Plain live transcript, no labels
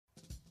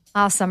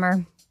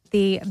Summer,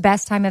 the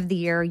best time of the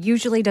year,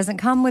 usually doesn't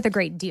come with a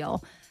great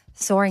deal.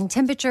 Soaring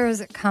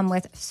temperatures come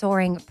with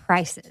soaring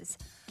prices.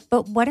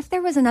 But what if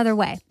there was another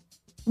way?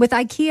 With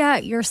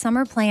IKEA, your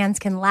summer plans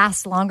can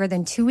last longer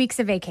than 2 weeks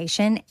of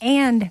vacation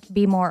and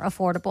be more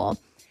affordable.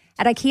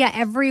 At IKEA,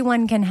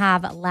 everyone can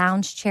have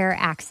lounge chair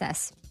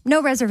access.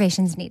 No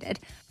reservations needed.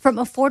 From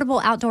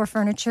affordable outdoor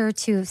furniture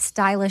to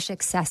stylish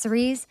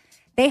accessories,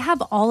 they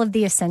have all of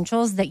the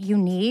essentials that you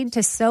need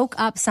to soak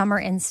up summer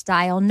in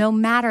style, no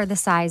matter the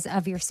size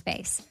of your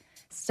space.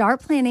 Start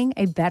planning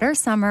a better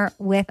summer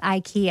with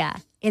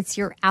IKEA. It's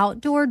your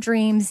outdoor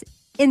dreams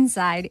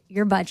inside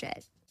your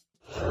budget.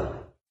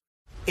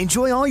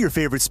 Enjoy all your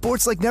favorite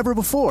sports like never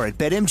before at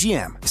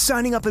BetMGM.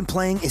 Signing up and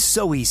playing is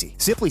so easy.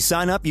 Simply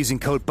sign up using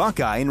code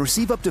Buckeye and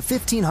receive up to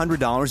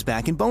 $1,500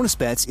 back in bonus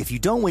bets if you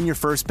don't win your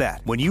first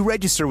bet. When you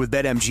register with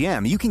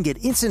BetMGM, you can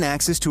get instant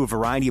access to a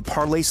variety of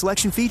parlay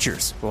selection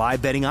features,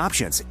 live betting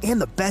options,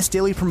 and the best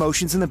daily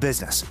promotions in the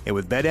business. And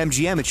with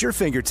BetMGM at your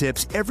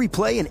fingertips, every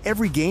play and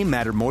every game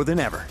matter more than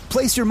ever.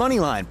 Place your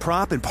moneyline,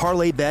 prop, and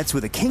parlay bets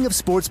with the king of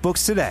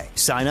sportsbooks today.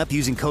 Sign up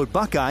using code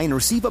Buckeye and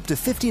receive up to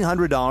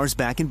 $1,500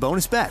 back in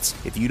bonus bets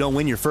if you don't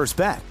win your first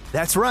bet.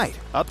 That's right,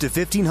 up to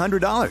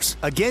 $1,500.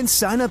 Again,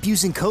 sign up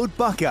using code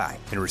Buckeye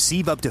and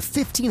receive up to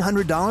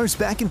 $1,500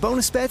 back in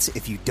bonus bets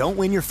if you don't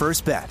win your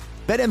first bet.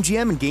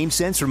 BetMGM and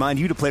GameSense remind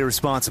you to play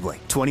responsibly.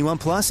 21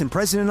 plus and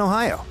present in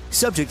Ohio.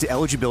 Subject to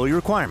eligibility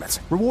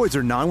requirements. Rewards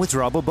are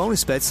non-withdrawable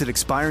bonus bets that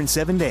expire in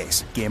 7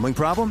 days. Gambling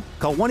problem?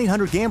 Call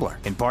 1-800-GAMBLER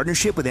in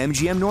partnership with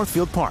MGM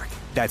Northfield Park.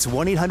 That's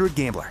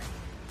 1-800-GAMBLER.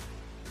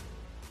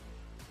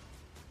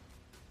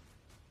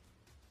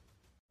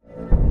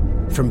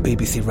 From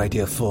BBC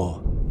Radio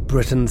 4,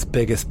 Britain's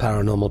biggest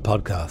paranormal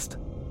podcast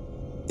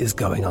is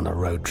going on a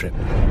road trip.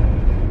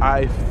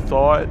 I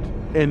thought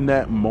in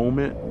that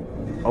moment,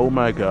 oh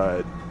my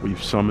God,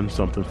 we've summoned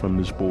something from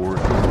this board.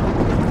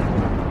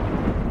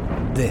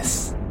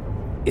 This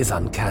is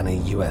Uncanny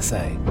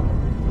USA.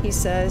 He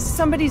says,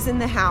 somebody's in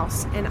the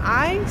house, and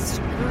I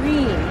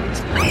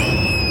screamed.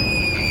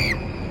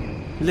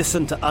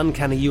 Listen to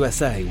Uncanny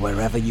USA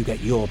wherever you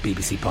get your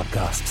BBC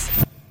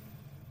podcasts,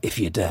 if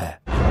you dare.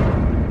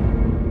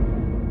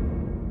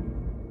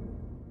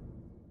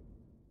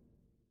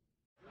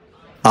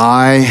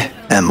 I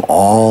am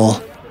all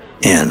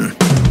in.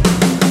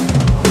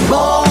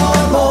 More,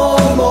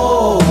 more,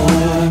 more.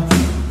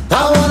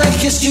 I wanna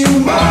kiss you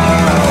more.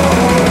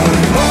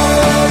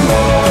 More,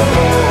 more,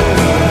 more.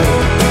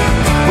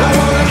 I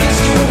wanna kiss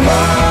you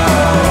more.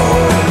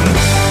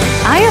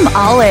 I am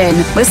all in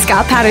with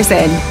Scott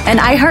Patterson, an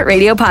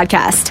iHeartRadio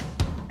podcast.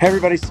 Hey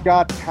everybody,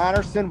 Scott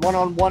Patterson,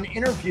 one-on-one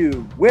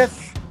interview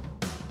with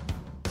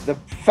the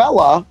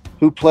fella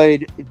who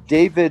played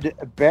David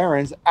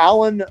Barron's.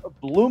 Alan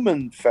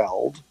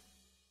Blumenfeld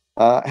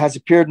has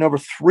appeared in over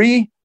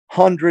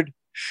 300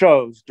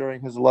 shows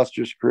during his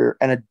illustrious career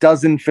and a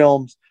dozen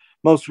films,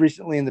 most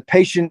recently in The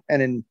Patient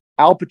and in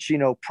Al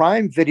Pacino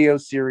Prime Video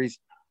series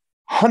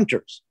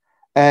Hunters.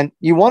 And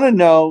you want to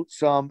know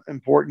some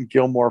important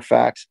Gilmore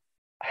facts?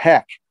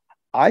 Heck,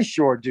 I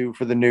sure do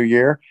for the new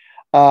year.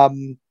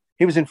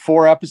 He was in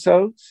 4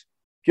 episodes.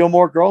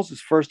 Gilmore Girls, his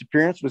first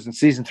appearance was in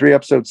season 3,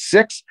 episode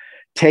 6.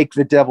 Take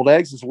the Deviled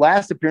Eggs. His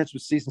last appearance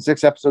was season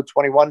 6, episode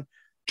 21,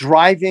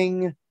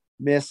 Driving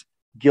Miss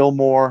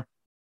Gilmore.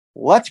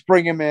 Let's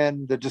bring him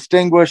in, the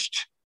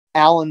distinguished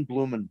Alan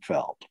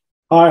Blumenfeld.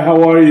 Hi,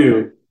 how are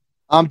you?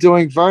 I'm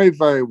doing very,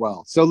 very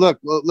well. So look,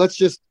 let's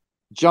just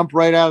jump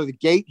right out of the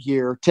gate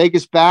here. Take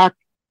us back.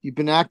 You've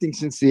been acting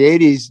since the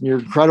 80s and your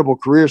incredible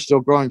career is still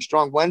growing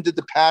strong. When did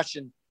the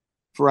passion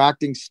for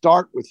acting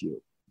start with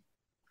you?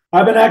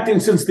 I've been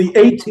acting since the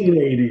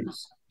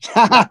 1880s.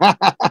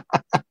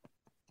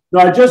 No,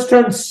 I just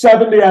turned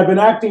 70. I've been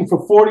acting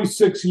for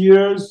 46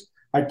 years.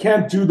 I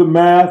can't do the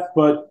math,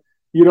 but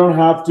you don't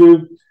have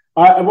to.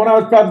 By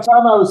the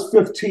time I was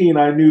 15,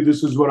 I knew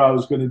this is what I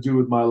was going to do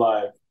with my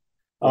life.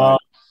 I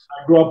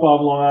grew up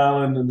on Long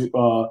Island and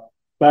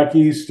back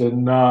east,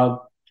 and I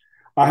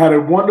had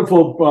a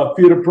wonderful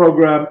theater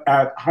program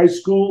at high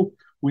school.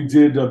 We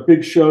did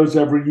big shows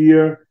every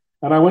year,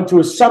 and I went to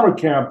a summer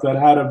camp that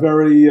had a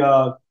very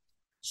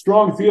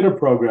strong theater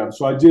program.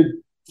 So I did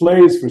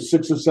plays for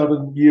 6 or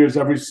 7 years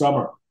every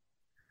summer.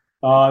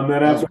 And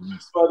then after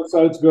I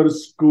decided to go to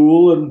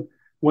school and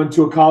went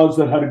to a college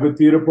that had a good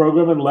theater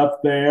program and left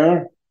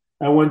there.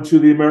 I went to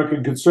the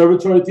American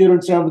Conservatory Theater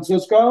in San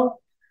Francisco,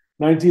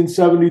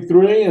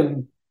 1973,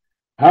 and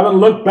haven't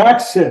looked back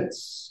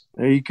since.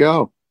 There you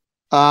go.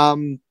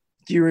 Do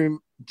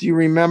you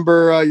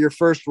remember your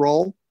first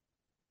role,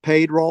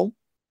 paid role?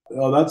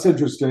 Oh, that's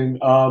interesting.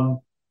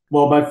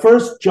 Well, my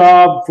first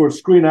job for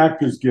Screen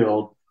Actors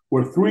Guild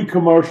were 3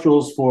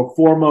 commercials for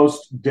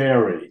Foremost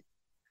Dairy.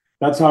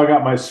 That's how I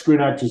got my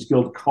Screen Actors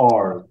Guild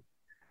card.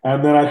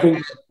 And then I think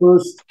the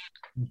first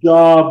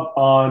job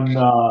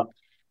on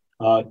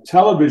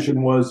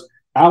television was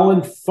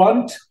Alan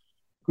Funt,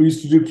 who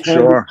used to do Candid.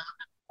 Sure.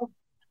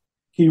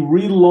 He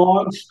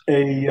relaunched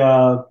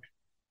a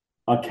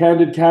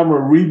Candid Camera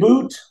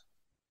reboot,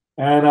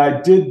 and I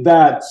did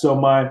that. So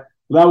my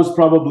That was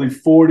probably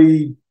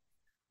 41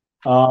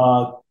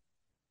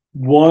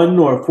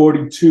 or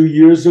 42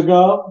 years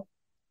ago.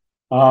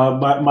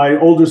 My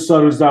older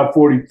son, who's now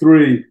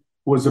 43,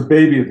 was a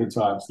baby at the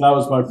time. So that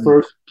was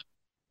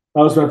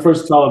my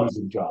first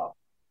television job.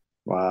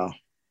 Wow.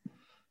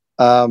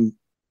 I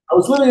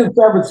was living in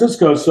San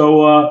Francisco,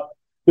 so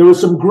there were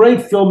some great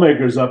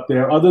filmmakers up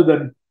there. Other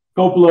than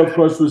Coppola, of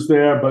course, was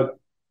there, but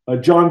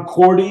John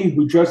Cordy,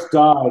 who just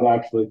died,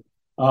 actually,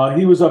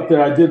 he was up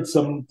there. I did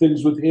some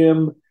things with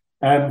him,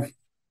 and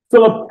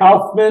Philip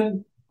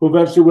Kaufman, who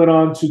eventually went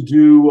on to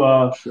do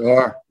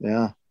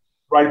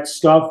Right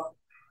Stuff.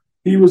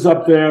 He was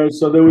up there,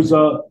 so there was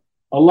a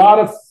lot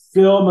of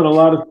film and a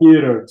lot of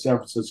theater in San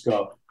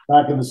Francisco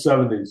back in the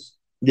 70s.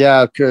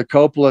 Yeah,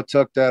 Coppola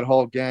took that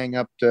whole gang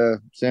up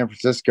to San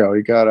Francisco.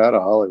 He got out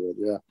of Hollywood,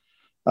 yeah.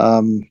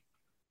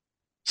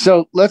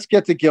 So let's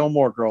get to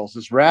Gilmore Girls.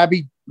 This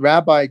Rabbi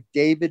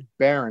David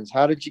Behrens.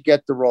 How did you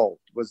get the role?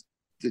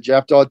 Did you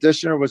have to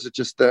audition, or was it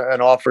just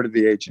an offer to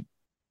the agent?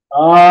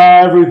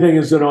 Everything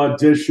is an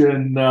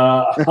audition.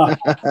 I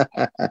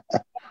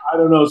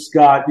don't know,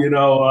 Scott.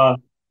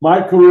 My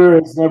career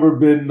has never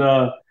been.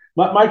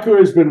 My career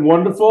has been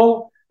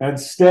wonderful and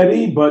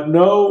steady, but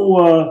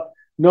no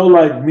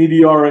like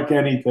meteoric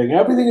anything.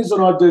 Everything is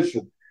an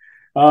audition.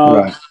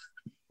 Right.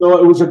 So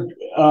it was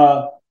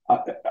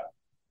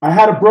I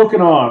had a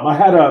broken arm.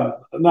 I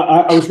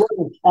was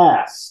wearing a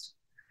cast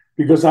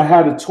because I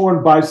had a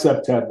torn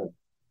bicep tendon.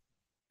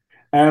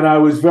 And I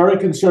was very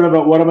concerned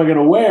about what am I going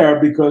to wear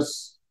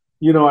because,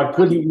 I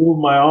couldn't move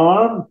my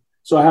arm.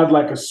 So I had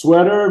like a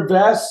sweater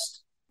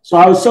vest. So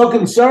I was so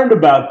concerned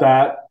about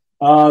that.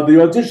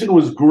 The audition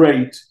was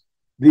great.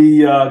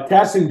 The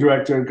casting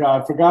director,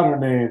 God, I forgot her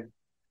name.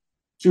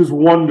 She was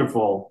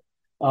wonderful.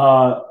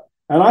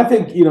 And I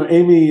think,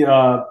 Amy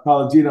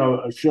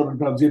Palladino, Sherman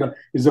Palladino,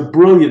 is a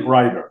brilliant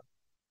writer.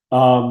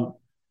 And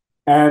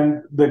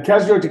the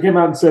casting director came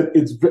out and said,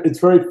 it's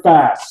very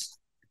fast.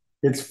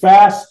 It's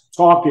fast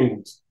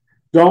talking.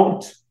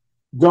 Don't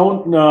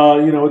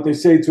what they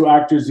say to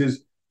actors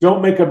is,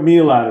 don't make a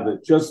meal out of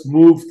it. Just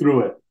move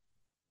through it.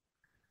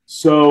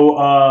 So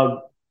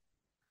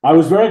I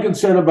was very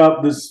concerned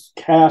about this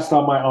cast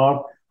on my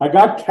arm. I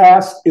got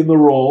cast in the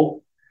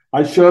role.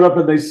 I showed up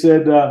and they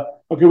said,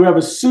 okay, we have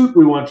a suit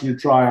we want you to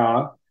try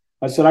on.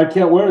 I said, I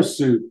can't wear a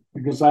suit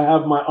because I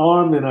have my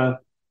arm in a...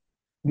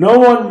 No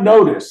one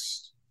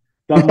noticed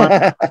that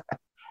my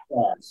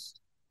cast.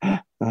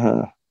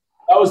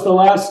 That was the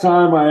last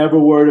time I ever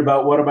worried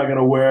about what am I going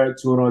to wear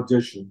to an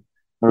audition.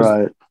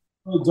 Right.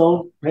 People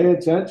don't pay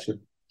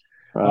attention.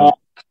 Right.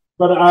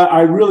 But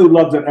I really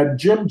loved it. And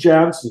Jim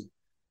Jansen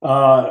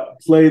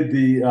played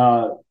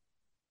the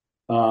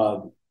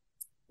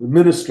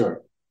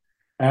minister.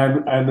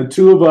 And the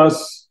two of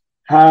us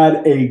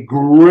had a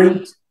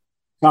great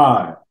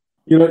time.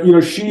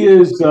 She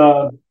is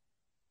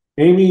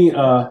Amy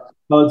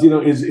Palladino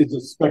is a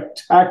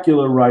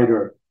spectacular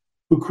writer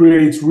who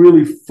creates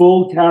really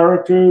full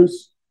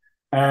characters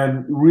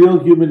and real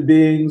human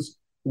beings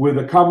with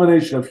a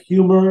combination of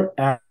humor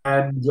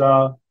and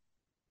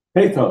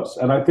pathos.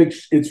 And I think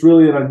it's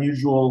really an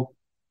unusual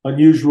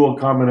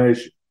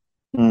combination.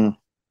 Mm.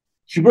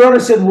 She brought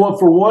us in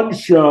for one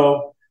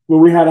show where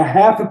we had a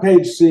half a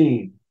page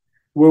scene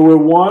where we're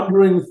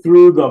wandering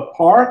through the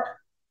park.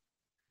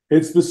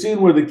 It's the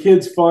scene where the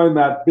kids find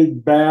that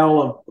big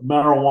bale of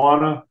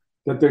marijuana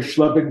that they're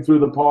schlepping through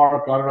the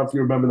park. I don't know if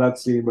you remember that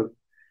scene, but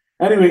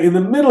anyway, in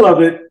the middle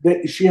of it,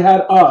 she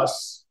had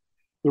us,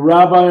 the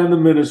rabbi and the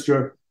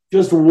minister,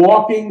 just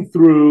walking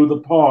through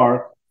the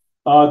park,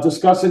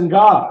 discussing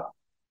God.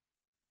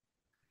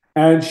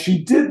 And she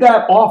did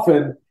that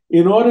often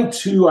in order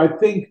to, I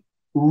think,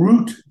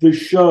 root the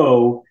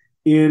show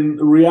in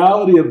the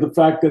reality of the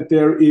fact that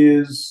there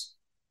is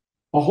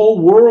a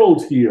whole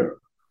world here.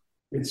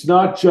 It's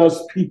not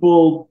just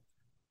people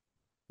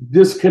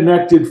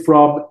disconnected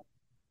from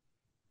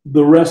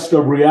the rest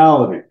of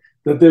reality,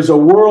 that there's a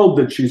world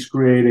that she's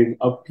creating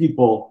of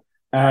people.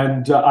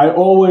 And I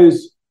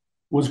always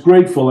was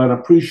grateful and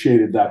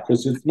appreciated that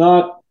because it's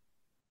not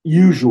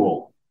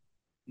usual.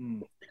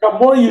 It's become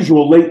more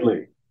usual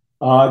lately.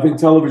 I think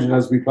television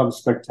has become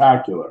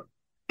spectacular.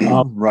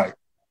 Right.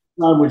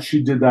 The time when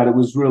she did that, it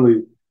was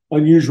really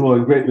unusual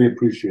and greatly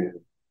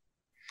appreciated.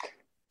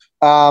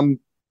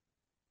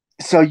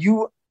 So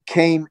you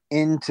came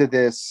into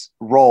this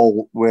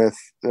role with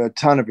a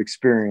ton of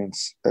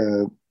experience.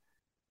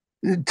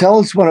 Tell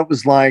us what it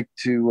was like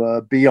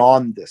to be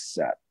on this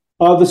set.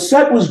 The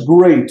set was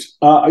great.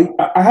 I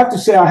have to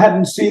say I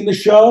hadn't seen the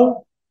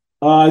show.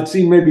 I'd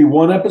seen maybe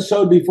one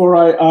episode before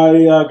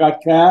I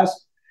got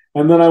cast,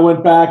 and then I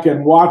went back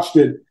and watched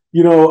it.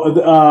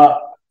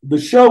 The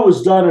show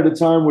was done at a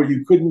time where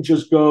you couldn't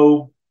just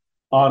go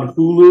on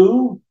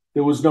Hulu.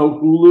 There was no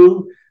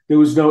Hulu. There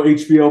was no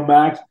HBO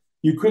Max.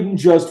 You couldn't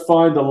just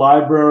find a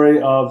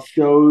library of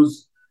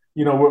shows,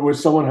 where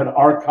someone had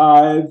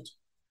archived.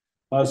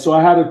 So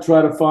I had to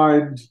try to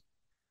find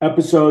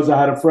episodes. I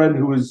had a friend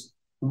who was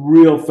a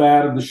real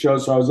fan of the show,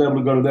 so I was able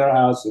to go to their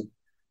house and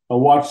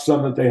watch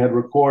some that they had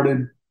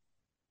recorded.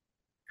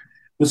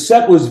 The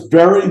set was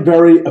very,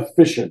 very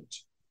efficient.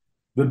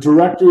 The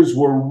directors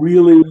were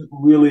really,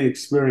 really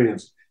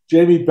experienced.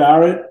 Jamie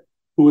Barrett,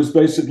 who was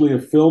basically a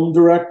film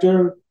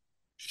director,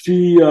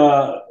 she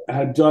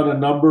had done a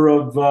number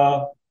of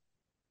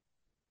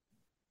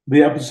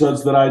the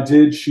episodes that I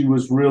did. She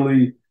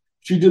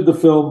did the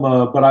film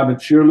But I'm a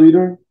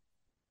Cheerleader.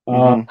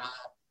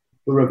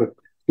 Terrific.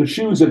 So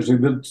she was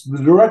interesting.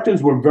 The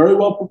directors were very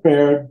well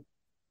prepared.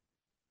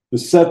 The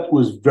set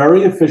was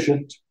very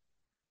efficient.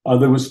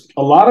 There was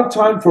a lot of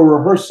time for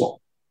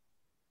rehearsal,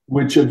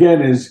 which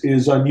again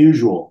is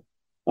unusual.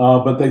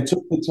 But they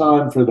took the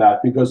time for that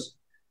because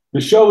the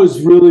show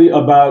is really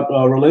about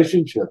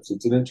relationships.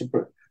 It's a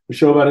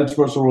show about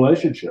interpersonal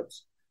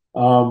relationships.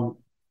 And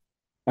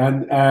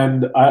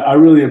I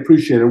really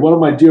appreciate it. One of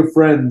my dear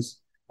friends,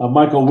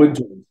 Michael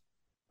Winters,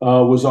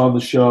 was on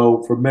the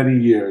show for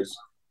many years.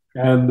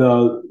 And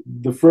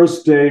the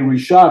first day we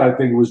shot, I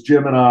think it was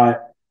Jim and I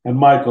and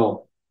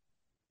Michael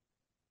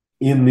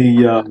in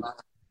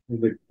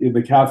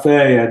the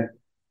cafe,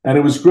 and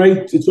it was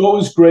great. It's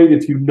always great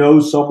if you know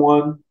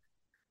someone,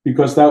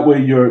 because that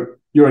way you're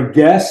a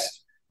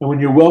guest, and when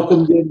you're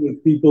welcomed in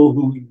with people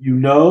who you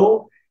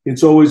know,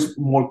 it's always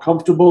more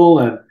comfortable,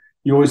 and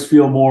you always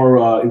feel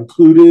more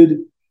included.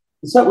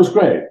 The set was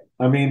great.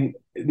 I mean,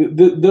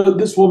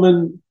 this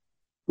woman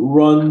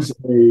runs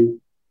a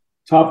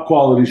top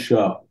quality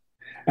show,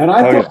 and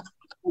I thought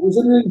what was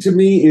interesting to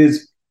me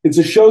is it's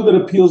a show that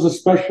appeals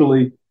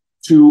especially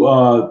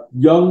to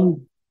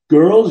young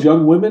girls,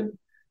 young women,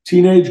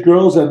 teenage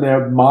girls, and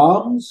their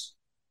moms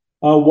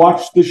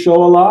watch the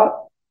show a lot.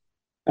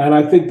 And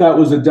I think that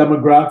was a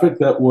demographic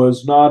that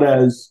was not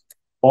as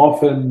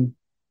often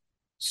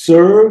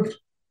served.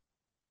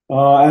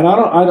 And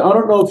I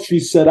don't know if she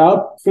set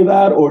out for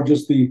that or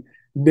just the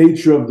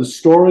nature of the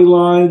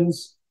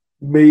storylines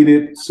made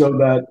it so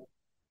that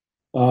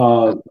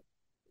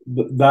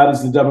that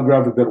is the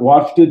demographic that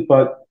watched it.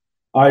 But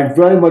I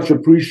very much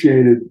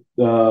appreciated,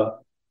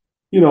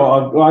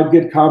 I'd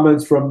get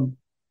comments from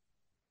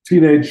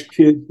teenage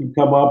kids who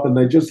come up and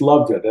they just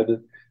loved it.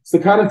 And it's the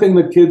kind of thing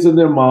that kids and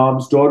their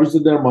moms, daughters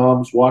and their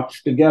moms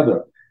watch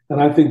together.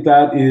 And I think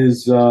that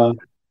is an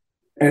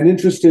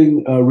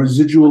interesting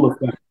residual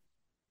effect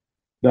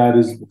that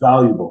is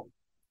valuable.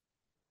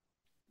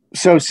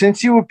 So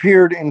since you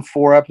appeared in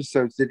 4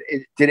 episodes,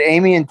 did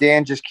Amy and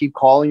Dan just keep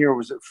calling you, or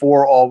was it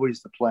 4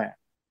 always the plan?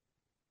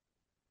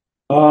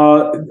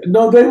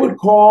 No, they would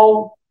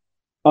call.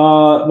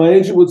 My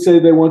agent would say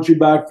they want you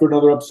back for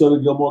another episode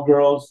of Gilmore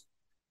Girls,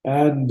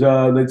 and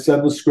they'd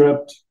send the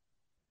script.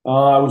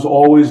 I was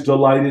always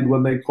delighted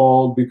when they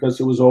called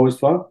because it was always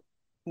fun.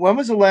 When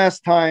was the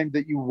last time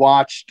that you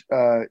watched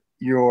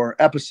your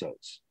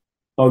episodes?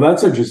 Oh,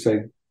 that's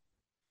interesting.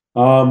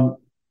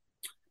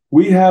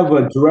 We have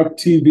a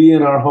DirecTV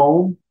in our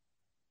home,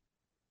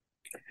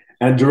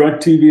 and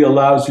DirecTV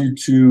allows you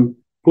to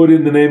put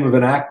in the name of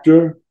an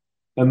actor,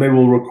 and they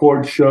will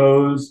record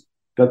shows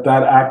that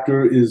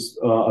actor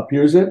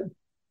appears in.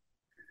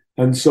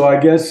 And so I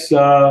guess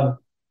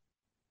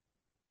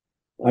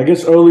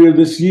earlier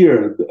this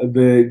year,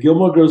 the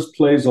Gilmore Girls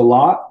plays a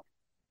lot,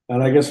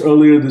 and I guess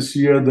earlier this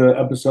year the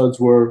episodes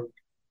were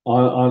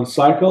on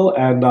cycle,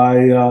 and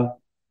I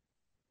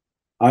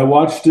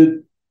watched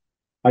it.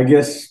 I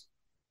guess,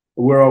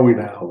 where are we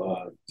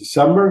now?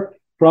 December,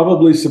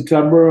 probably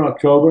September,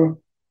 October.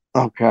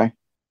 Okay.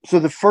 So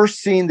the first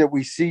scene that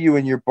we see you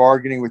in, you're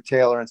bargaining with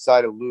Taylor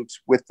inside of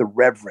Luke's with the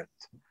Reverend.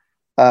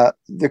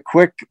 The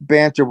quick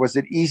banter, was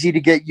it easy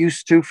to get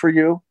used to for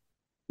you?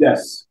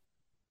 Yes.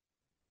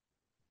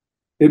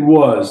 It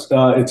was.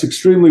 It's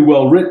extremely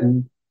well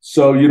written,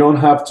 so you don't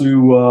have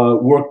to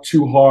work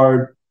too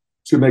hard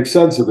to make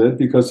sense of it,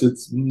 because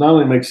it's not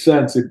only makes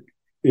sense,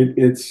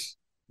 it's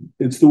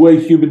the way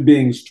human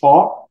beings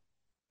talk.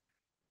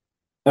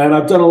 And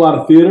I've done a lot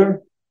of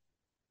theater,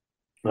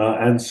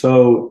 and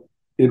so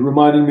it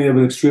reminded me of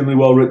an extremely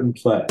well-written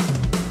play.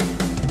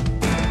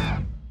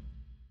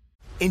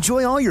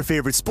 Enjoy all your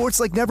favorite sports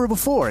like never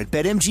before at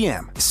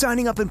BetMGM.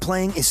 Signing up and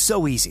playing is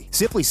so easy.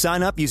 Simply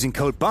sign up using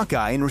code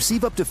Buckeye and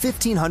receive up to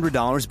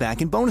 $1,500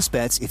 back in bonus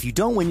bets if you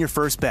don't win your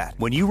first bet.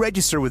 When you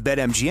register with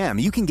BetMGM,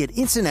 you can get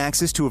instant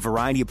access to a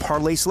variety of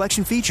parlay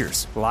selection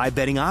features, live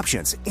betting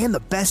options, and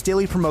the best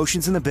daily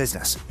promotions in the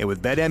business. And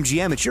with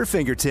BetMGM at your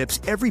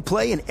fingertips, every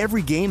play and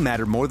every game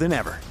matter more than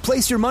ever.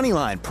 Place your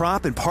moneyline,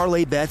 prop, and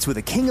parlay bets with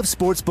the king of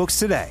sportsbooks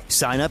today.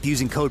 Sign up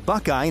using code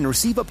Buckeye and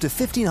receive up to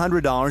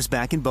 $1,500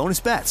 back in bonus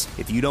bets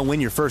if you don't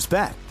win your first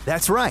bet.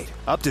 That's right,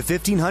 up to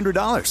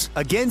 $1,500.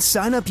 Again,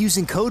 sign up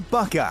using code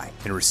Buckeye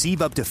and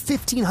receive up to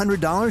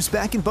 $1,500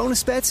 back in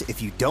bonus bets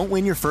if you don't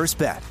win your first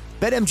bet.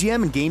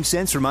 BetMGM and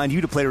GameSense remind you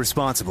to play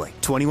responsibly.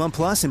 21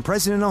 plus and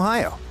present in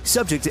Ohio.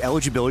 Subject to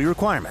eligibility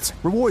requirements.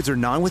 Rewards are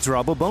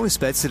non-withdrawable bonus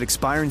bets that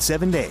expire in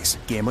 7 days.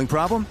 Gambling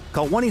problem?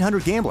 Call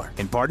 1-800-GAMBLER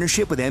in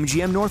partnership with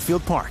MGM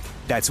Northfield Park.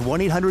 That's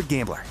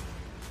 1-800-GAMBLER.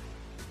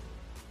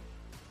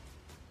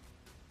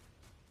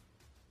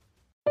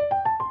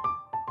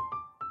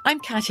 I'm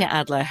Katya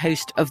Adler,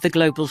 host of The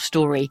Global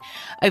Story.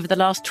 Over the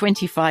last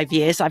 25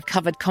 years, I've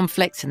covered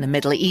conflicts in the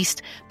Middle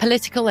East,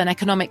 political and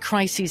economic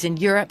crises in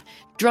Europe,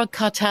 drug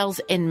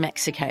cartels in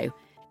Mexico.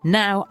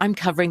 Now I'm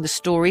covering the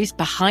stories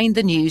behind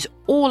the news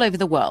all over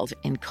the world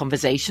in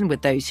conversation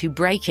with those who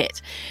break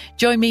it.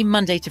 Join me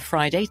Monday to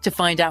Friday to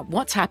find out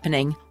what's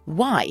happening,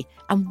 why,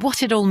 and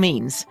what it all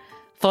means.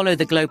 Follow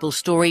The Global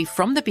Story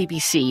from the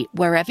BBC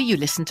wherever you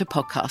listen to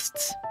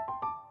podcasts.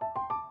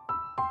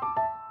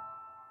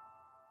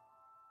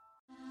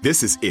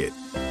 This is it.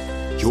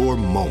 Your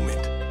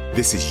moment.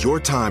 This is your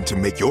time to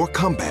make your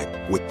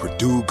comeback with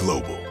Purdue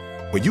Global.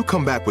 When you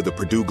come back with a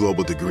Purdue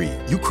Global degree,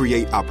 you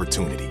create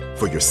opportunity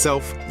for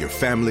yourself, your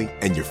family,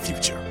 and your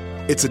future.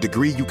 It's a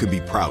degree you can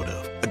be proud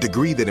of, a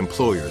degree that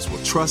employers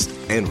will trust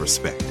and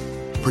respect.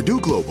 Purdue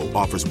Global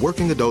offers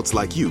working adults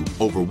like you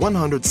over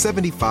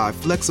 175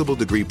 flexible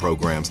degree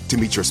programs to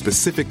meet your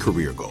specific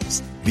career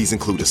goals. These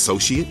include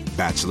associate,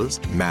 bachelor's,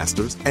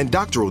 master's, and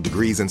doctoral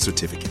degrees and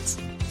certificates.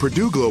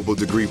 Purdue Global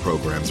degree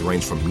programs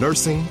range from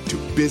nursing to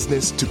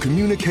business to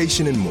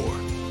communication and more.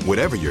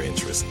 Whatever your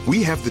interest,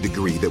 we have the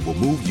degree that will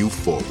move you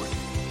forward.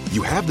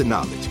 You have the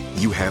knowledge,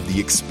 you have the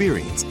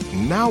experience.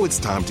 Now it's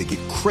time to get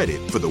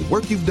credit for the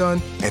work you've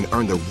done and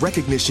earn the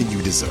recognition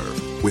you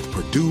deserve with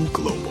Purdue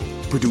Global,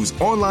 Purdue's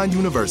online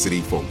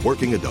university for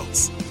working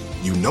adults.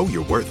 You know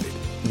you're worth it.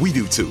 We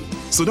do too.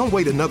 So don't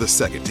wait another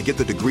second to get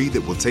the degree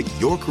that will take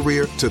your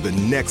career to the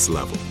next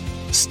level.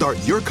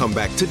 Start your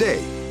comeback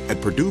today at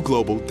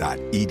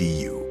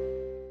purdueglobal.edu.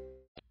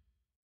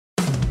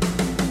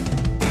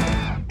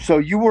 So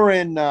you were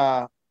in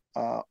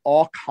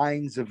all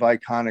kinds of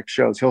iconic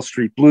shows: Hill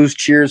Street Blues,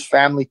 Cheers,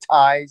 Family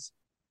Ties.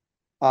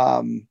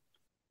 Do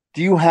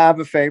you have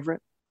a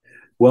favorite?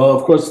 Well,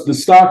 of course, the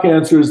stock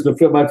answer is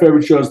my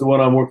favorite show is the one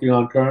I'm working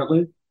on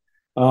currently.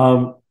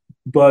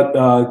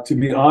 But to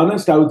be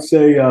honest, I would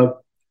say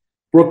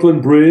Brooklyn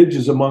Bridge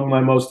is among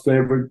my most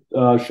favorite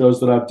shows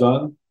that I've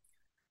done.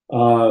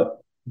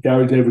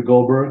 Gary David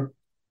Goldberg,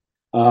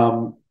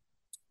 2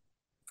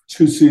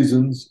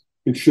 seasons.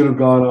 It should have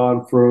gone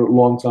on for a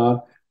long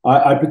time.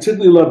 I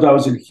particularly loved, I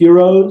was in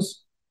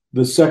Heroes,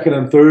 the 2nd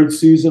and 3rd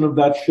season of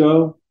that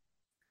show.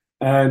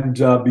 And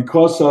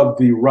because of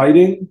the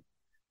writing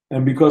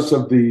and because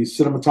of the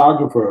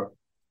cinematographer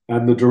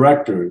and the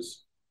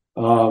directors,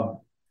 a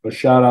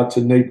shout out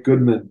to Nate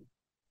Goodman,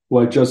 who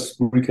I just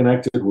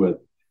reconnected with,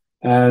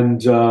 and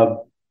Dan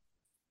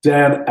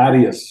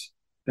Attias.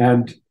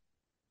 And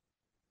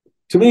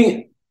to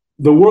me,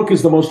 the work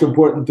is the most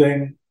important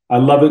thing. I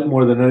love it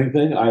more than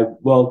anything. I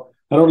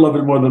don't love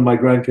it more than my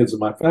grandkids and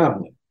my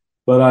family,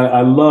 but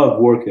I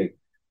love working.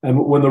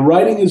 And when the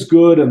writing is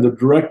good and the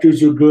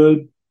directors are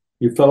good,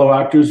 your fellow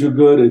actors are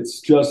good,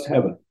 it's just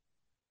heaven.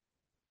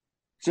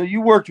 So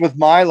you worked with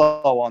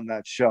Milo on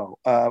that show.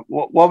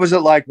 What was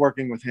it like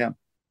working with him?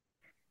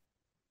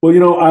 Well,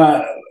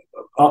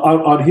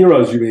 on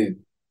Heroes, you mean?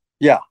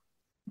 Yeah.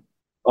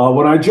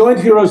 When I joined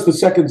Heroes the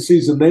 2nd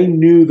season, they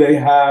knew they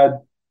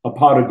had a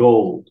pot of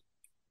gold.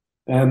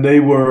 And they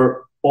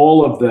were,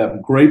 all of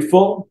them,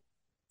 grateful,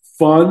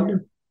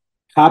 fun,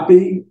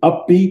 happy,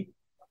 upbeat,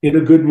 in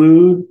a good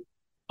mood.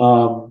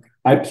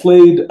 I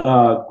played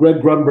Greg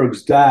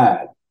Grunberg's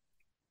dad.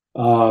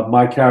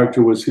 My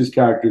character was his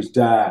character's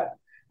dad.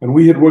 And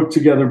we had worked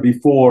together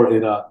before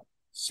in a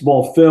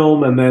small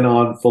film and then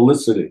on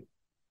Felicity.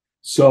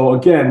 So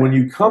again, when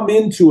you come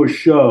into a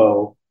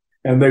show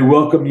and they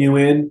welcome you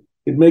in,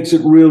 it makes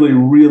it really,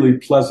 really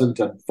pleasant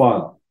and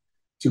fun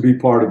to be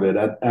part of it.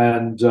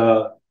 And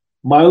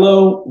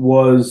Milo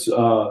was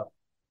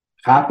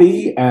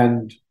happy,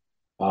 and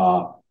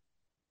I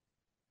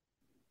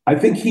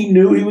think he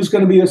knew he was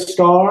going to be a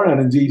star,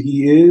 and indeed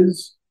he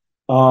is.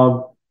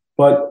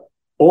 But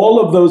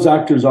all of those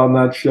actors on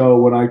that show,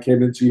 when I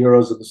came into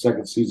Heroes in the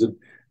 2nd season,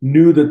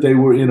 knew that they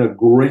were in a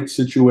great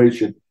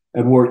situation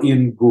and were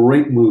in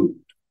great mood.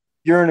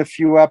 You're in a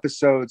few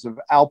episodes of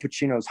Al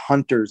Pacino's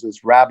Hunters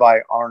as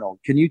Rabbi Arnold.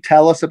 Can you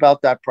tell us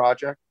about that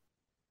project?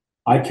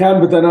 I can,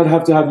 but then I'd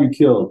have to have you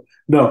killed.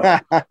 No.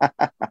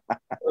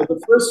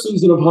 The 1st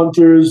season of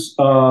Hunters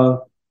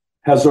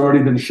has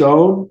already been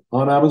shown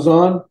on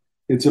Amazon.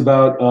 It's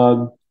about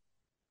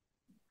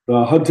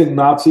hunting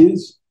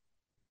Nazis,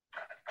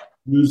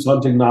 Jews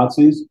hunting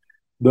Nazis.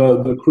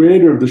 The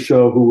creator of the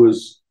show, who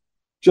was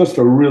just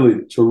a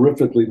really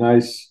terrifically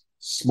nice,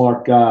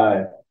 smart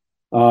guy,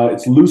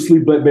 it's loosely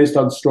based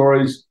on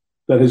stories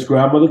that his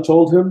grandmother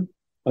told him.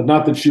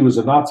 Not that she was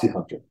a Nazi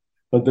hunter,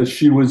 but that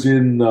she was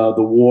in the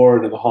war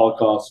and in the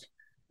Holocaust.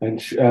 And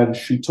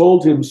she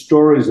told him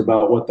stories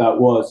about what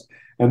that was.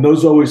 And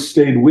those always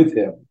stayed with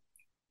him.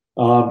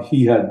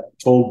 He had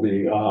told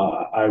me,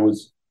 I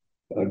was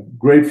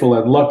grateful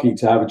and lucky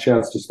to have a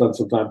chance to spend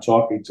some time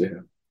talking to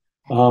him.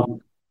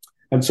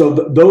 And so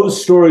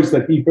those stories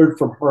that he heard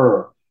from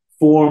her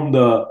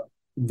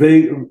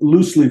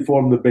loosely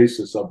formed the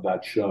basis of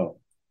that show.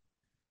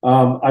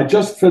 I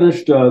just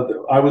finished,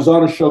 I was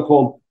on a show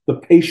called The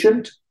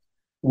Patient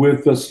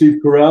with Steve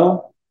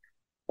Carell,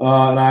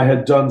 and I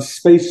had done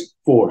Space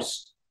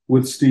Force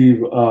with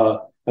Steve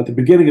at the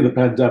beginning of the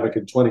pandemic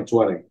in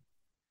 2020.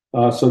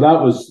 So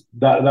that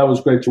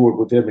was great to work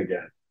with him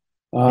again.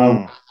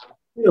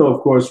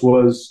 Of course,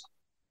 was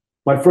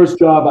my first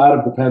job out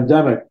of the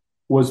pandemic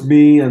was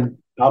me and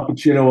Al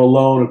Pacino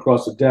alone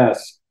across a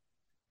desk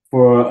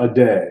for a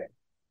day.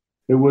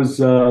 It was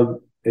a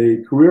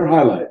career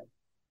highlight.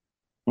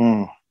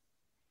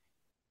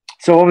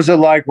 So what was it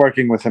like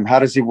working with him? How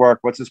does he work?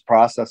 What's his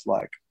process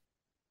like?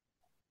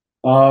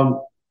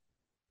 Well,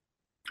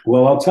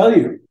 I'll tell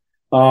you.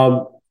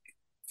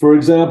 For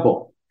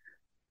example,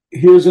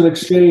 here's an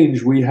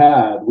exchange we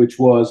had, which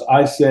was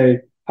I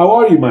say, "How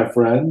are you, my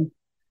friend?"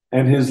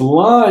 And his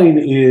line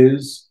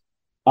is,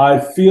 "I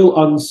feel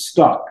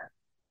unstuck.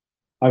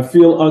 I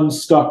feel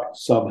unstuck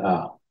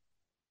somehow."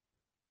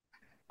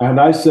 And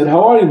I said,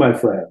 "How are you, my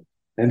friend?"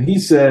 And he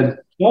said,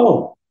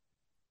 "Oh,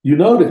 you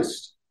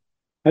noticed.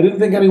 I didn't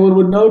think anyone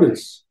would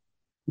notice.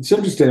 It's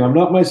interesting. I'm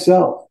not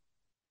myself.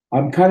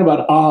 I'm kind of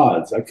at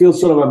odds. I feel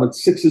sort of I'm at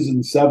sixes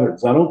and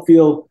sevens. I don't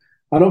feel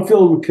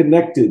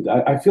connected.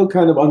 I feel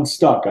kind of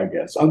unstuck, I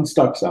guess.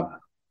 Unstuck somehow."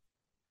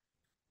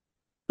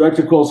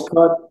 Director calls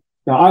cut.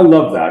 Now, I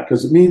love that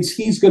because it means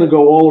he's going to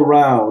go all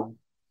around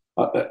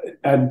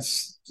and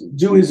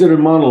do his inner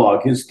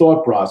monologue, his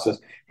thought process.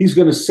 He's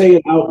going to say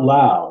it out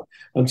loud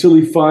until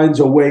he finds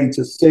a way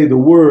to say the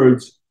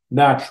words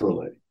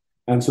naturally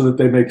and so that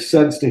they make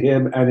sense to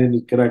him and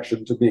in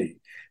connection to me.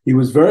 He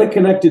was very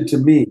connected to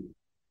me.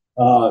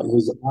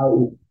 His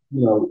eye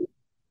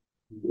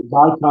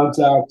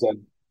contact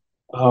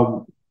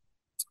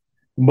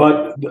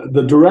but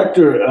the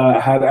director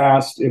had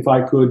asked if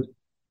I could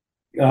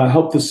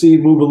help the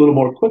scene move a little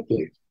more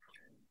quickly,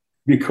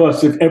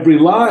 because if every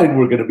line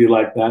were going to be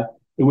like that,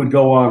 it would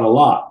go on a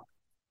lot.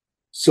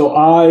 So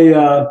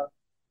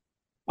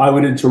I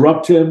would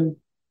interrupt him.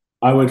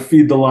 I would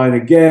feed the line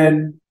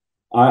again.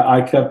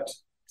 I kept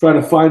trying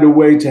to find a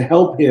way to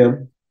help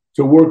him,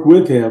 to work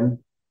with him,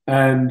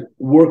 and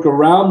work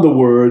around the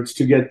words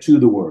to get to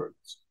the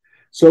words.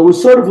 So it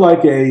was sort of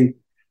like a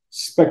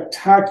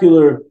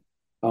spectacular,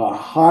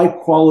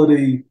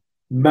 high-quality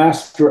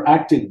master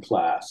acting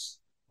class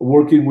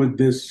working with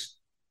this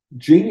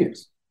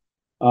genius.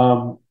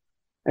 And,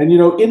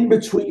 in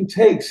between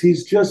takes,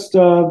 he's just,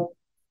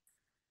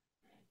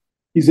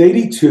 he's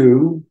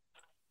 82.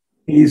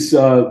 He's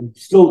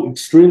still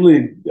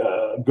extremely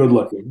good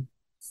looking,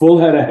 full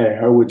head of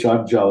hair, which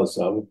I'm jealous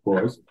of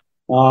course.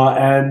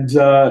 And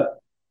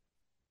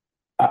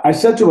I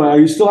said to him, "Are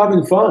you still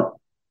having fun?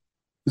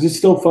 Is it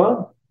still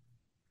fun?"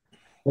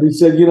 And he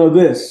said,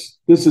 this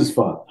is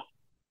fun.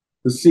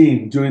 The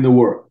scene, doing the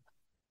work.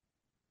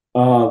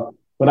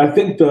 But I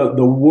think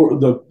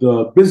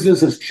the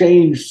business has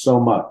changed so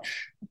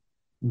much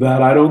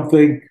that I don't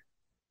think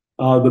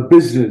the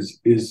business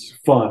is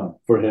fun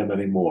for him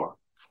anymore.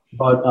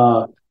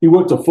 But he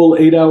worked a full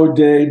 8-hour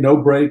day, no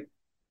break.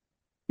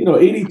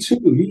 82.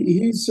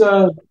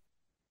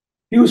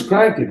 He was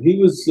cranking. He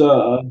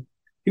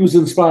was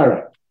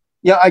inspiring.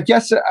 Yeah, I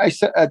guess I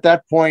said at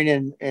that point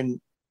in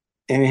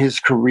his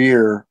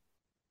career,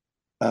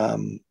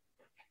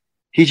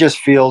 he just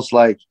feels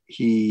like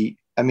he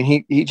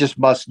just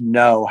must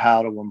know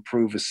how to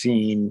improve a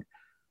scene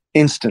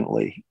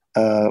instantly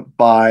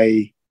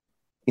by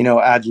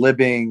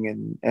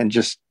ad-libbing and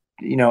just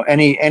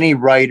any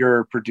writer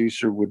or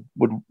producer would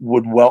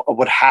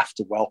have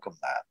to welcome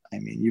that. I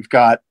mean, you've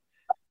got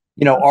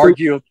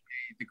arguably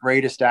the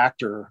greatest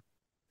actor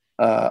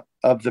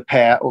of the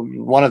past,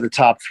 one of the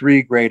top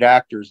 3 great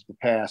actors of the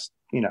past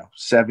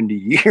 70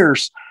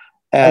 years,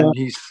 and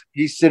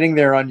he's sitting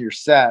there on your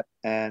set,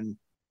 and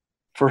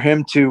for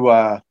him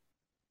to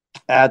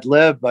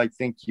ad-lib, I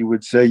think you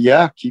would say,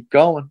 yeah, keep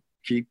going.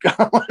 And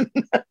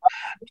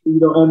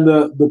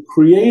the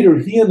creator,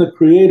 he and the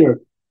creator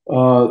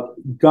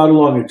got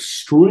along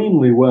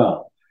extremely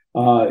well.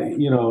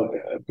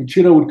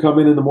 Pacino would come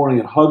in the morning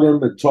and hug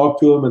him and talk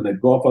to him, and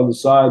they'd go off on the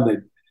side.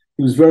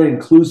 He was very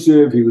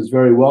inclusive. He was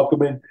very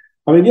welcoming.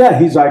 I mean, yeah,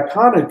 he's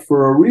iconic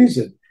for a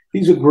reason.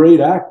 He's a great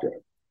actor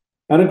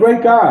and a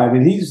great guy. I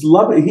mean, he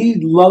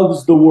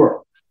loves the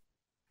work.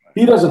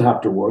 He doesn't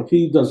have to work.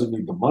 He doesn't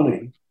need the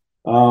money.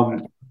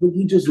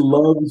 He just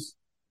loves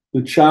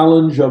the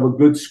challenge of a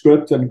good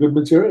script and good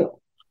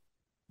material.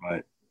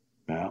 Right.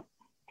 Yeah.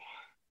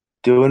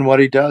 Doing what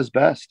he does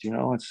best.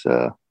 It's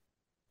and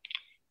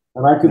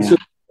I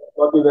consider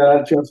lucky that I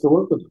had a chance to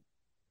work with him.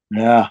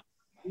 Yeah.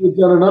 We've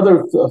done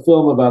another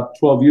film about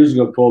 12 years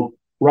ago called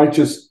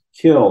Righteous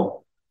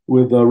Kill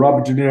with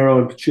Robert De Niro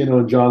and Pacino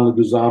and John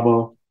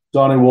Leguizamo.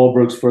 Donnie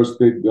Wahlberg's first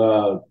big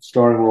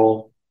starring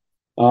role.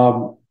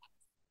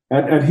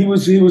 And he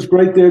was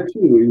great there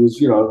too. He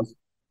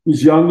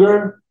was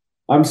younger.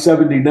 I'm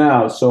 70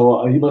 now,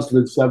 so he must have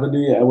been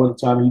 70 at one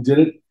time he did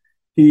it.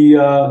 He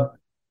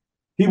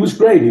was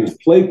great. He was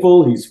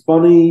playful. He's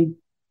funny.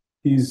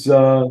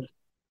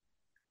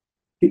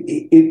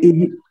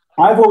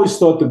 I've always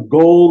thought the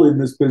goal in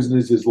this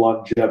business is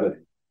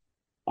longevity.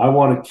 I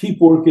want to keep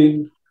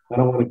working,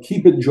 and I want to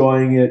keep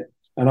enjoying it,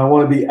 and I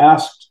want to be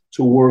asked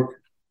to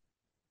work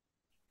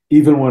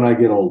even when I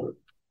get older.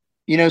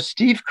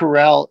 Steve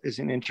Carell is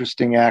an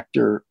interesting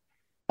actor.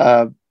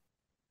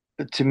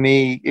 to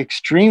me,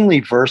 extremely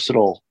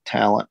versatile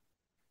talent.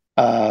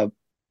 I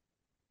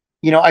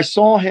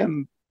saw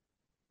him,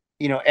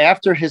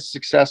 after his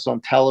success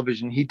on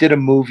television, he did a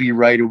movie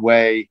right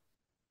away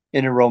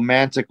in a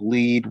romantic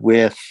lead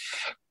with,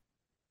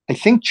 I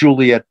think,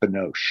 Juliette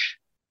Binoche.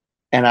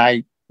 And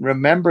I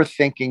remember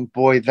thinking,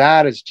 boy,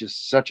 that is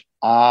just such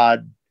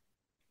odd,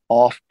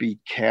 offbeat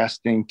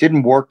casting.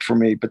 Didn't work for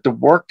me, but the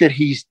work that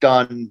he's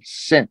done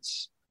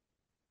since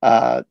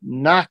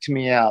knocked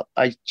me out.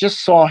 I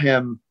just saw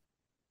him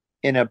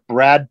in a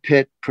Brad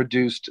Pitt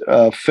produced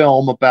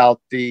film about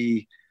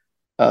the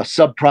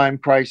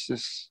subprime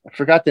crisis. I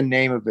forgot the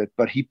name of it,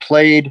 but he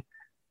played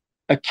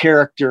a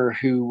character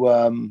who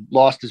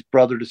lost his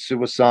brother to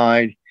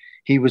suicide.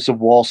 He was a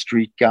Wall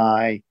Street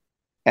guy,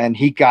 and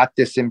he got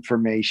this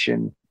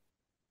information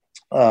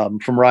from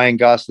Ryan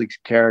Gosling's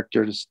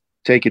character to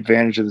take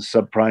advantage of the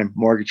subprime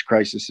mortgage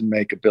crisis and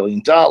make $1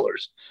 billion.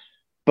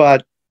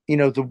 But,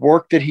 the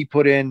work that he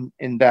put in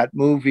that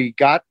movie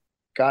got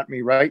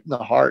me right in the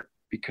heart,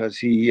 because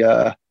he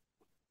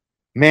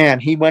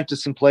went to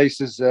some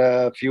places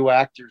a few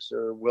actors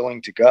are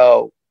willing to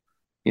go,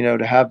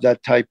 to have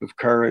that type of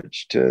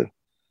courage to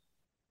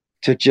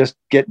just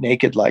get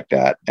naked like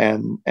that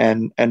and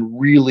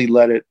really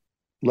let it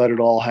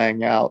all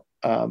hang out.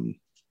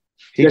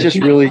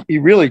 He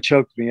really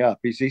choked me up.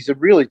 He's a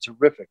really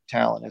terrific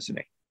talent, isn't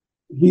he?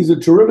 He's a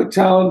terrific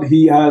talent.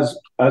 He has,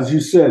 as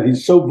you said,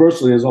 he's so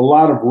versatile. He has a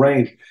lot of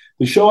range.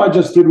 The show I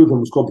just did with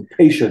him was called The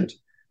Patient.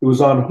 It was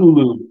on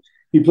Hulu.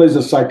 He plays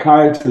a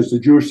psychiatrist, a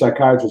Jewish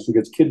psychiatrist who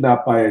gets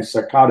kidnapped by a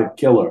psychotic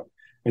killer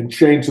and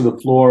chained to the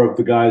floor of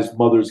the guy's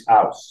mother's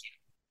house.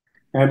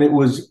 And it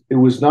was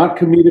not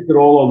comedic at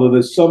all, although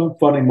there's some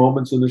funny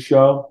moments in the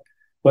show,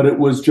 but it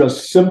was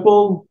just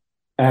simple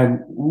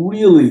and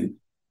really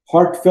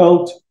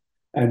heartfelt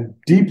and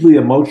deeply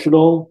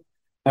emotional.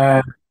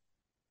 And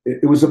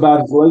it was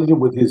about his relationship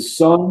with his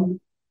son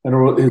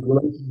and his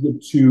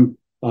relationship to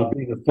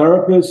being a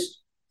therapist.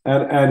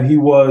 And he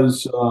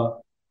was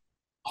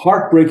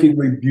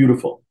heartbreakingly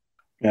beautiful.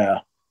 Yeah.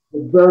 A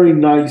very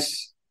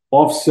nice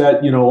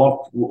offset,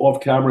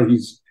 off camera.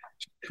 He's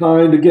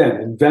kind, again,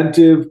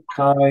 inventive,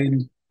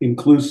 kind,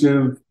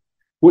 inclusive,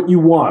 what you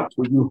want,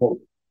 what you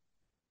hope.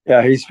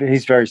 Yeah,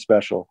 he's very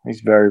special.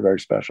 He's very, very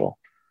special.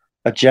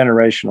 A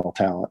generational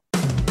talent.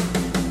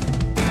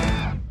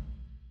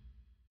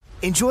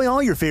 Enjoy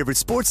all your favorite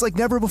sports like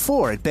never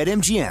before at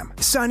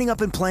BetMGM. Signing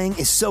up and playing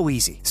is so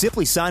easy.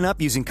 Simply sign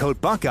up using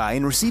code Buckeye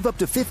and receive up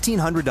to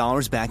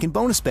 $1,500 back in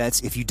bonus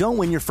bets if you don't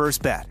win your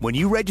first bet. When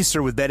you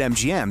register with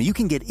BetMGM, you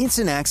can get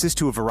instant access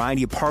to a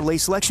variety of parlay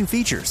selection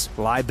features,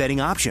 live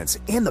betting options,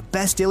 and the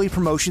best daily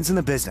promotions in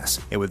the business.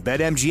 And with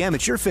BetMGM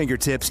at your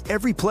fingertips,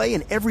 every play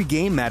and every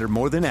game matter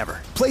more than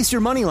ever. Place your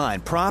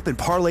moneyline, prop, and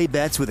parlay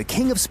bets with the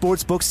king of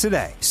sportsbooks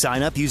today.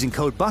 Sign up using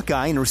code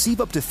Buckeye and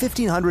receive up to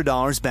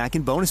 $1,500 back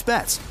in bonus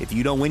bets if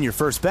you don't win your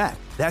first bet.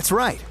 That's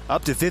right,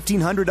 up to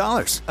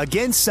 $1,500.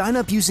 Again, sign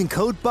up using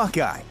code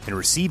Buckeye and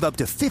receive up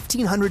to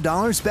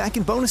 $1,500 back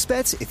in bonus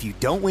bets if you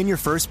don't win your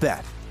first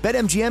bet.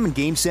 BetMGM and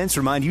GameSense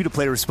remind you to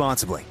play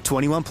responsibly.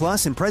 21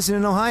 plus and present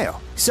in Ohio.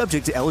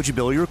 Subject to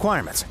eligibility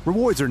requirements.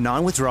 Rewards are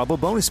non-withdrawable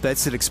bonus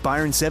bets that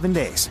expire in 7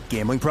 days.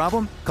 Gambling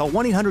problem? Call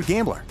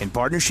 1-800-GAMBLER in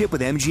partnership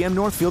with MGM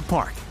Northfield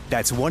Park.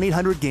 That's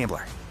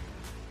 1-800-GAMBLER.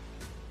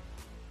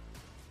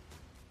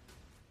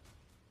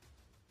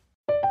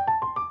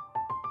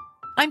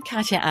 I'm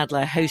Katya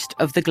Adler, host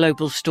of The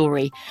Global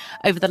Story.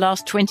 Over the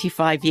last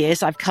 25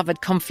 years, I've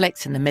covered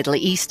conflicts in the Middle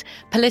East,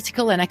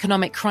 political and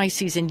economic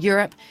crises in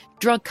Europe,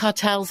 drug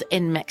cartels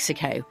in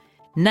Mexico.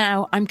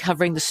 Now I'm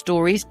covering the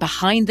stories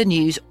behind the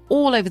news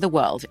all over the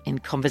world in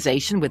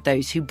conversation with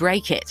those who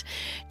break it.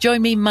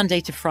 Join me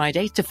Monday to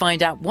Friday to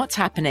find out what's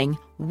happening,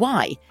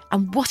 why,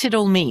 and what it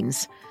all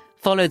means.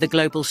 Follow The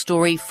Global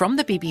Story from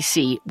the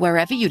BBC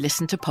wherever you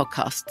listen to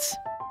podcasts.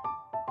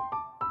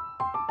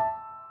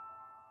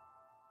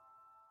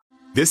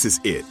 This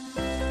is it.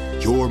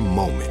 Your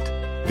moment.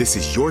 This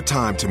is your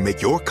time to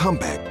make your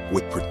comeback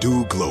with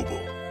Purdue Global.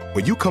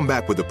 When you come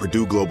back with a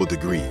Purdue Global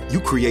degree, you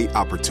create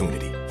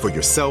opportunity for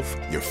yourself,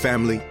 your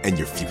family, and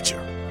your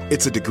future.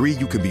 It's a degree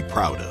you can be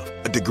proud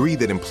of, a degree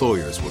that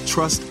employers will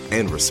trust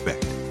and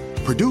respect.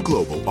 Purdue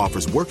Global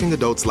offers working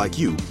adults like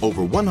you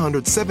over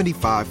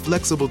 175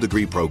 flexible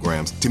degree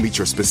programs to meet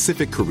your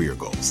specific career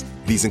goals.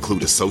 These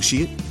include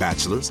associate,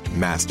 bachelor's,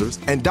 master's,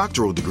 and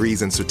doctoral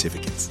degrees and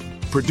certificates.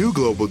 Purdue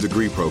Global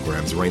degree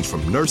programs range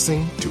from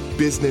nursing to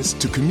business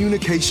to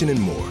communication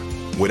and more.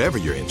 Whatever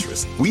your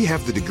interest, we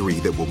have the degree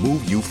that will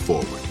move you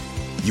forward.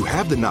 You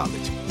have the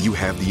knowledge, you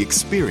have the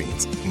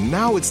experience.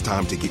 Now it's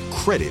time to get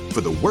credit for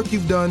the work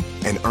you've done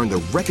and earn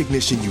the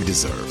recognition you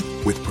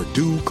deserve with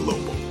Purdue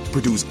Global,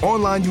 Purdue's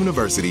online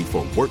university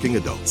for working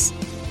adults.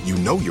 You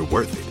know you're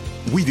worth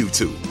it. We do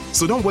too.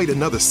 So don't wait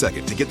another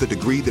second to get the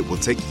degree that will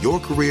take your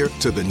career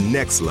to the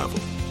next level.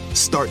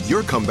 Start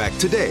your comeback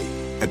today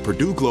at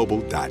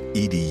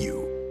purdueglobal.edu.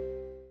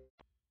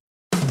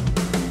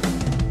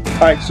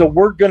 All right, so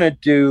we're going to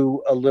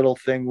do a little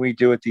thing we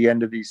do at the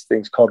end of these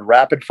things called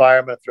rapid fire.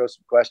 I'm going to throw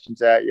some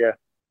questions at you.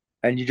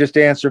 and you just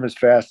answer them as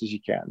fast as you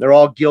can. They're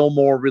all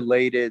Gilmore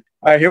related.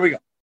 All right, here we go.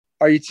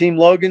 Are you Team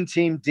Logan,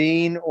 Team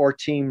Dean, or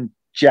Team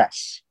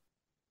Jess?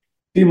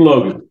 Team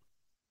Logan.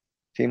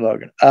 Team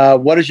Logan.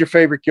 What is your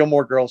favorite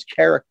Gilmore Girls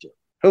character?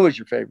 Who is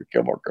your favorite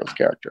Gilmore Girls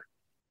character?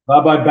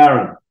 Bye-bye,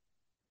 Baron.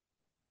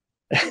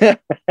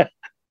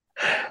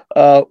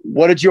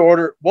 What did you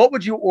order? What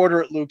would you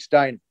order at Luke's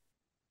Diner?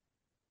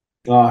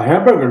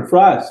 Hamburger and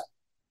fries.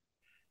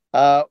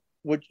 Who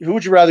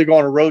would you rather go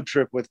on a road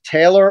trip with,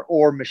 Taylor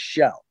or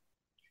Michelle?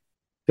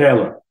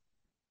 Taylor.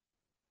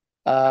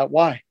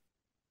 Why?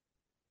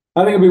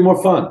 I think it'd be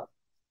more fun.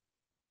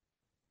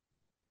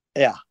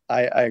 Yeah,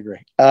 I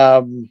agree.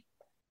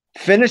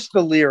 Finish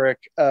the lyric,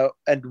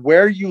 and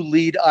where you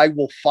lead, I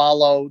will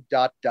follow, ...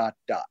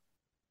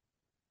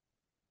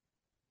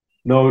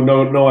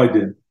 No, I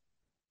didn't.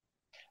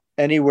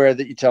 Anywhere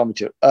that you tell me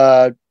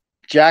to.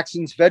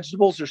 Jackson's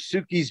Vegetables or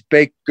Suki's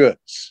Baked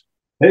Goods?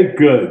 Baked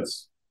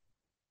Goods.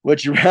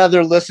 Would you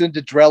rather listen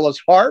to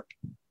Drella's harp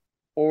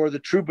or the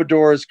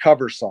Troubadours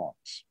cover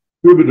songs?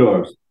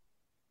 Troubadours.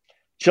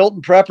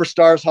 Chilton Prep or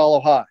Stars Hollow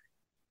High?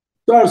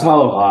 Stars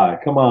Hollow High.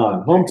 Come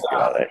on.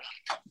 Hometown.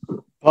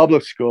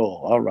 Public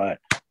school. All right.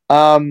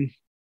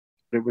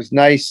 It was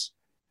nice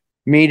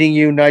meeting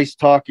you. Nice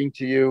talking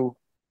to you.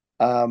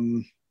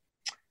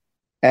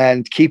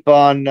 And keep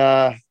on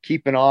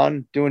keeping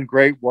on, doing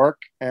great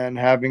work and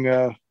having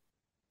an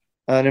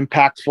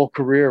impactful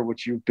career,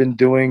 which you've been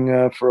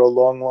doing for a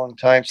long, long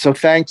time. So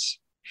thanks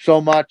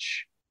so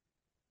much.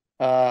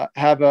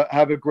 Have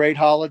a great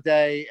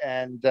holiday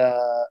and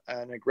a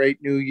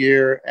great new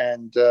year,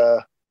 and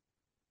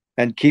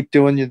keep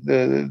doing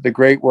the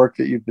great work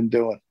that you've been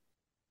doing.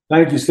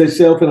 Thank you. Stay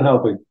safe and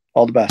healthy.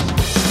 All the best.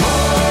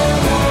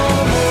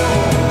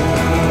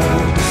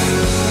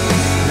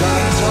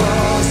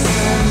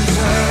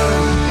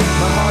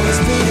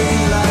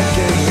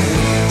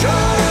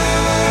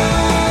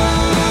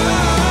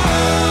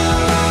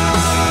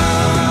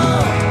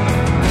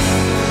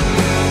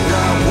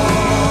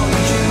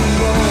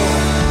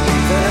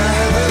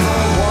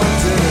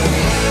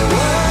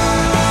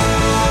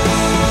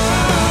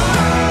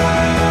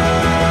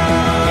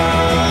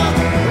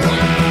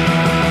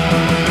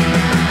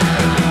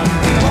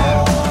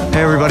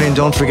 And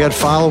don't forget,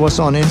 follow us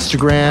on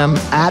Instagram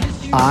at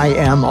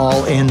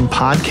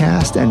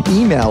IamAllInPodcast and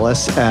email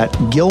us at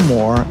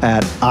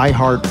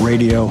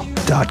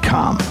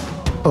Gilmore@iHeartRadio.com.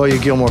 Oh, you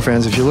Gilmore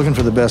fans, if you're looking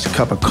for the best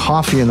cup of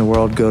coffee in the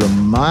world, go to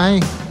my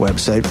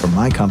website for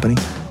my company,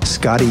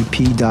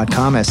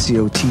 ScottyP.com,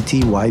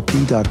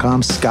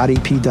 SCOTTYP.com,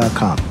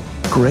 ScottyP.com.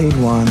 Grade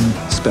 1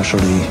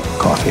 specialty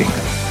coffee.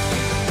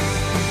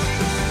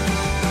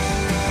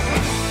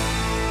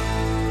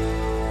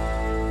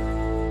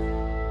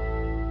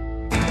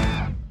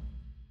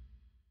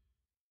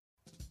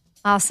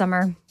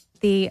 Summer,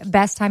 the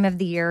best time of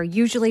the year,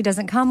 usually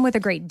doesn't come with a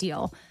great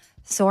deal.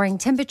 Soaring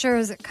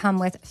temperatures come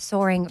with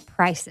soaring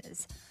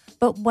prices.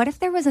 But what if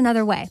there was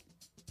another way?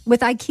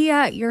 With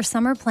IKEA, your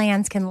summer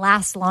plans can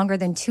last longer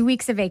than 2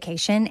 weeks of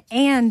vacation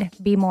and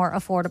be more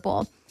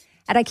affordable.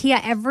 At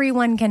IKEA,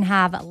 everyone can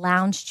have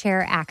lounge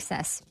chair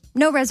access.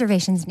 No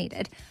reservations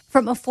needed.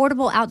 From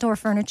affordable outdoor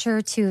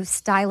furniture to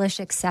stylish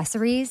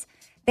accessories,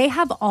 they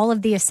have all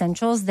of the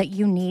essentials that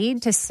you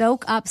need to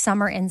soak up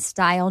summer in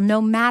style,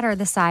 no matter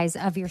the size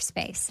of your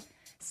space.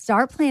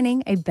 Start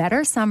planning a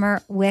better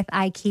summer with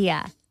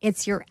IKEA.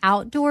 It's your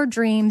outdoor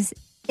dreams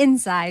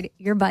inside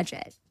your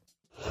budget.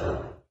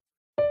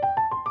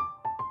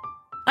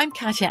 I'm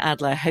Katya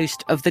Adler,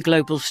 host of The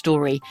Global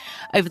Story.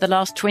 Over the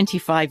last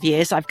 25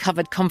 years, I've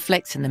covered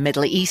conflicts in the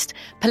Middle East,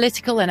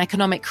 political and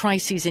economic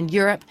crises in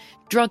Europe,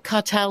 drug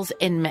cartels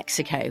in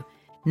Mexico.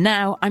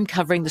 Now I'm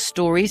covering the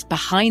stories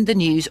behind the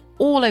news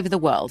all over the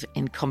world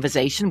in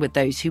conversation with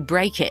those who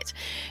break it.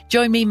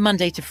 Join me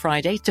Monday to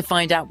Friday to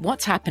find out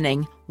what's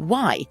happening,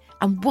 why,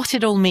 and what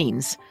it all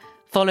means.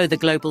 Follow The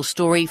Global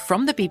Story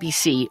from the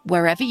BBC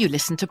wherever you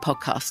listen to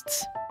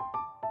podcasts.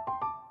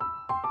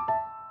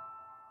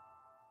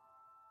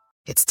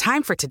 It's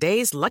time for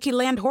today's Lucky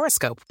Land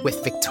horoscope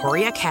with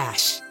Victoria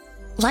Cash.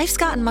 Life's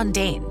gotten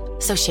mundane,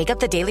 so shake up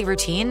the daily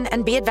routine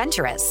and be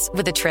adventurous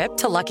with a trip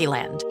to Lucky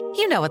Land.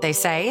 You know what they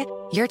say,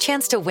 your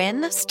chance to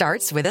win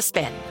starts with a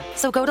spin.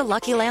 So go to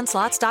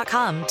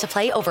LuckyLandSlots.com to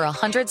play over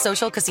 100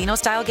 social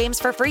casino-style games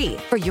for free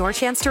for your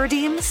chance to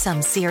redeem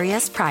some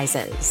serious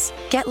prizes.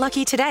 Get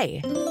lucky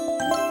today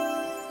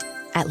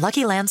at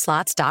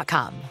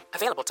LuckyLandSlots.com.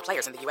 Available to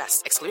players in the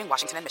U.S., excluding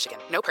Washington and Michigan.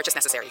 No purchase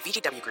necessary.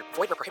 VGW Group.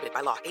 Void where prohibited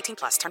by law.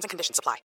 18+. Terms and conditions apply.